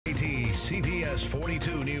CBS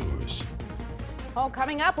 42 News. Oh,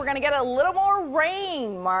 coming up, we're going to get a little more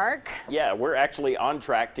rain, Mark. Yeah, we're actually on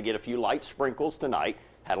track to get a few light sprinkles tonight.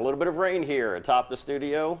 Had a little bit of rain here atop the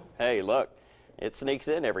studio. Hey, look, it sneaks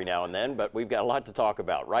in every now and then, but we've got a lot to talk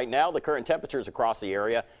about. Right now, the current temperatures across the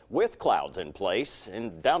area with clouds in place.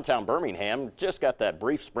 In downtown Birmingham, just got that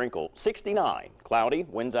brief sprinkle. 69, cloudy,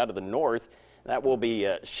 winds out of the north. That will be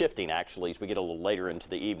shifting, actually, as we get a little later into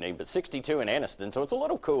the evening, but 62 in Anniston, so it's a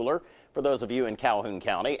little cooler for those of you in Calhoun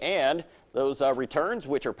County. And those returns,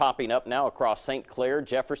 which are popping up now across St. Clair,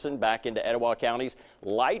 Jefferson, back into Etowah counties.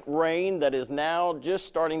 Light rain that is now just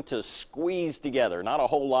starting to squeeze together. Not a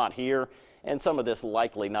whole lot here, and some of this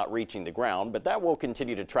likely not reaching the ground, but that will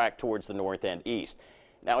continue to track towards the north and east.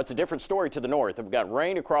 Now, it's a different story to the north. We've got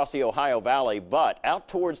rain across the Ohio Valley, but out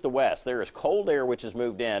towards the west, there is cold air which has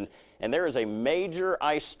moved in, and there is a major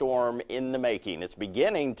ice storm in the making. It's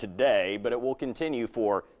beginning today, but it will continue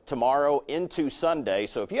for tomorrow into Sunday.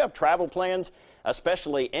 So if you have travel plans,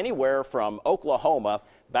 especially anywhere from Oklahoma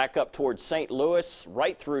back up towards St. Louis,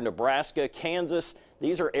 right through Nebraska, Kansas,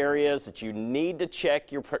 these are areas that you need to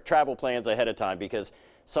check your travel plans ahead of time, because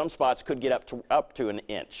some spots could get up to an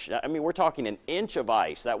inch. I mean, we're talking an inch of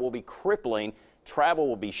ice. That will be crippling. Travel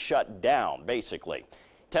will be shut down, basically.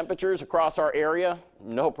 Temperatures across our area,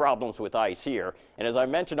 no problems with ice here. And as I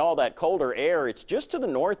mentioned, all that colder air, it's just to the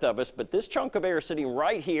north of us, but this chunk of air sitting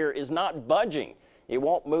right here is not budging. It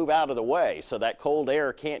won't move out of the way, so that cold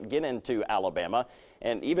air can't get into Alabama.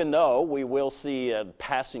 And even though we will see a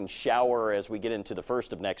passing shower as we get into the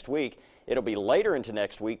first of next week, it'll be later into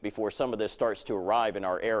next week before some of this starts to arrive in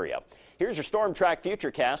our area. Here's your Storm Track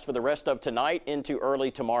Futurecast for the rest of tonight into early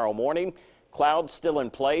tomorrow morning. Clouds still in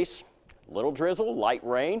place. Little drizzle, light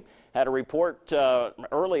rain. Had a report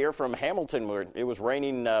earlier from Hamilton where it was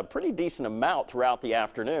raining a pretty decent amount throughout the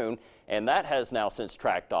afternoon, and that has now since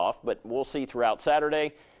tracked off, but we'll see throughout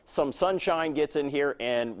Saturday. Some sunshine gets in here,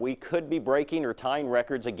 and we could be breaking or tying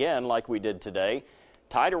records again like we did today.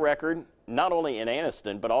 Tied a record not only in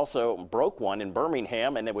Anniston, but also broke one in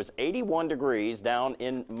Birmingham, and it was 81 degrees down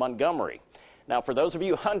in Montgomery. Now, for those of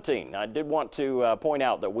you hunting, I did want to point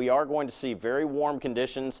out that we are going to see very warm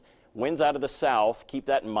conditions. Winds out of the south, keep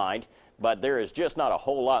that in mind, but there is just not a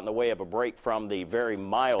whole lot in the way of a break from the very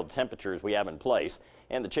mild temperatures we have in place.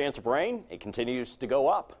 And the chance of rain, it continues to go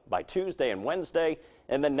up by Tuesday and Wednesday,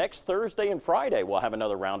 and then next Thursday and Friday we'll have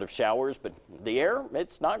another round of showers, but the air,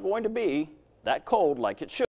 it's not going to be that cold like it should.